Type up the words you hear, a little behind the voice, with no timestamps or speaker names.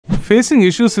facing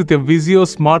issues with your Vizio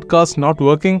SmartCast not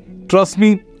working? Trust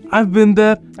me, I've been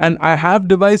there and I have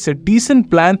devised a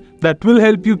decent plan that will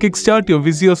help you kickstart your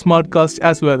Vizio SmartCast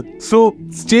as well. So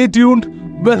stay tuned.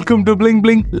 Welcome to Bling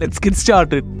Bling. Let's get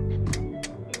started.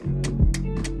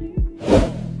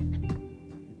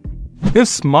 If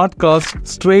SmartCast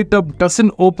straight up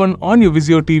doesn't open on your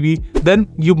Vizio TV, then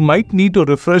you might need to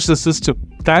refresh the system.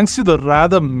 Thanks to the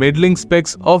rather middling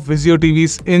specs of Vizio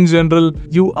TVs in general,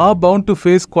 you are bound to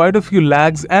face quite a few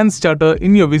lags and stutter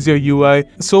in your Vizio UI.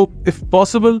 So if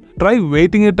possible, try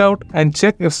waiting it out and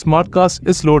check if SmartCast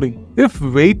is loading. If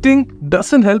waiting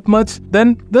doesn't help much,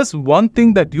 then there's one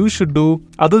thing that you should do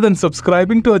other than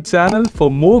subscribing to our channel for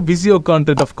more Vizio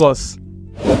content, of course.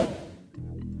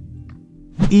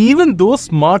 Even though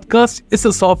SmartCast is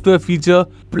a software feature,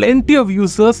 plenty of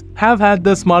users have had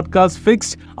their SmartCast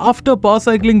fixed after power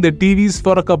cycling their TVs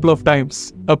for a couple of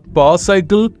times. A power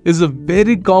cycle is a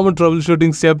very common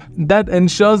troubleshooting step that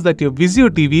ensures that your Vizio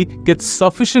TV gets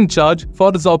sufficient charge for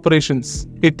its operations.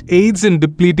 It aids in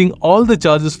depleting all the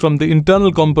charges from the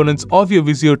internal components of your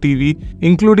Vizio TV,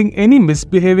 including any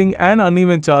misbehaving and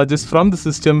uneven charges from the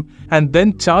system, and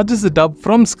then charges it up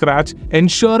from scratch,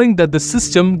 ensuring that the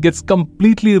system gets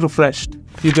completely refreshed.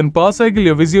 You can power cycle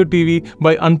your Vizio TV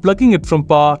by unplugging it from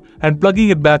power and plugging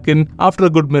it back in after a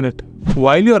good minute.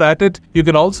 While you're at it, you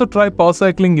can also try power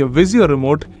cycling your Vizio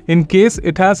remote in case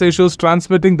it has issues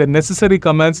transmitting the necessary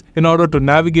commands in order to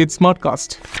navigate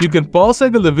SmartCast. You can power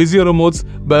cycle the Vizio remotes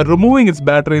by removing its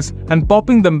batteries and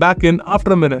popping them back in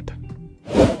after a minute.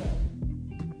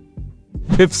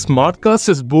 If SmartCast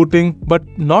is booting but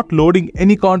not loading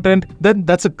any content, then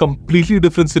that's a completely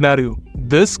different scenario.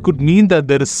 This could mean that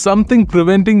there is something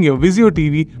preventing your Vizio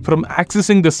TV from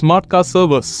accessing the SmartCast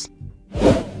servers.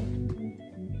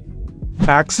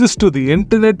 Access to the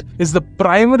internet is the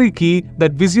primary key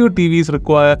that Vizio TVs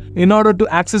require in order to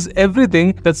access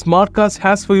everything that SmartCast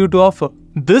has for you to offer.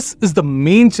 This is the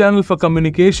main channel for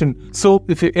communication, so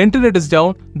if your internet is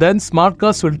down, then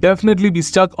SmartCast will definitely be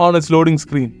stuck on its loading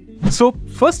screen. So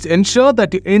first ensure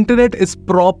that your internet is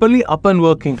properly up and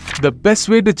working. The best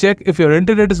way to check if your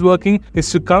internet is working is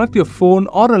to connect your phone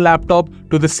or a laptop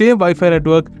to the same Wi-Fi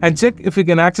network and check if you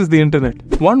can access the internet.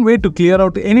 One way to clear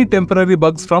out any temporary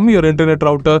bugs from your internet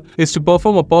router is to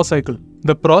perform a power cycle.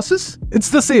 The process? It's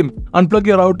the same. Unplug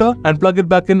your router and plug it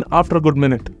back in after a good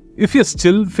minute. If you're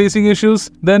still facing issues,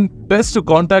 then best to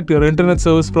contact your internet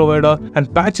service provider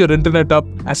and patch your internet up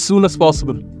as soon as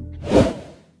possible.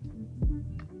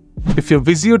 If your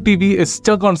Vizio TV is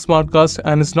stuck on SmartCast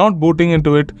and is not booting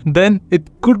into it, then it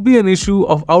could be an issue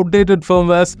of outdated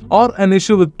firmwares or an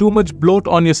issue with too much bloat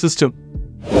on your system.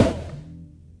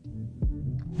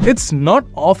 It's not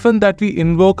often that we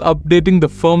invoke updating the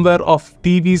firmware of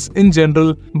TVs in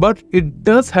general, but it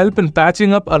does help in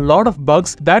patching up a lot of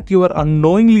bugs that you are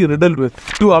unknowingly riddled with.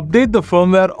 To update the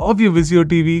firmware of your Vizio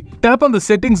TV, tap on the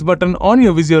settings button on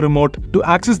your Vizio remote to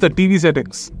access the TV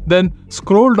settings. Then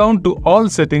scroll down to all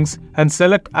settings and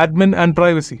select admin and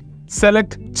privacy.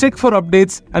 Select check for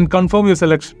updates and confirm your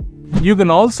selection. You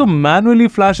can also manually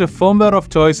flash a firmware of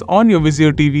choice on your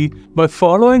Vizio TV by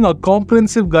following a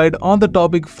comprehensive guide on the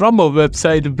topic from our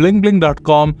website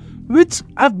blingbling.com, which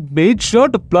I've made sure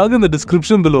to plug in the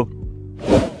description below.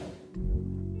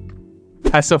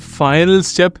 As a final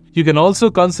step, you can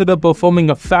also consider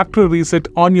performing a factory reset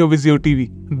on your Vizio TV.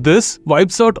 This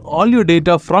wipes out all your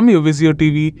data from your Vizio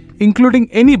TV, including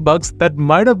any bugs that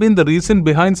might have been the reason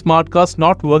behind SmartCast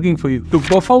not working for you. To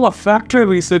perform a factory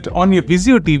reset on your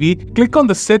Vizio TV, click on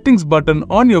the settings button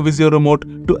on your Vizio remote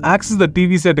to access the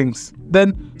TV settings.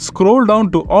 Then scroll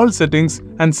down to all settings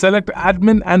and select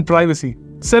admin and privacy.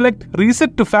 Select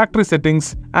Reset to Factory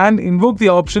Settings and invoke the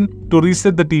option to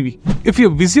reset the TV. If your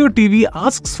Vizio TV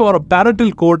asks for a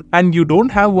parental code and you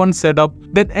don't have one set up,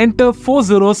 then enter 4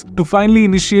 zeros to finally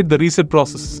initiate the reset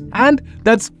process. And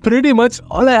that's pretty much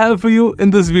all I have for you in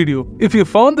this video. If you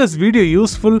found this video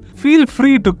useful, feel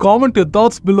free to comment your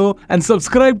thoughts below and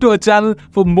subscribe to our channel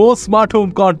for more smart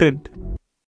home content.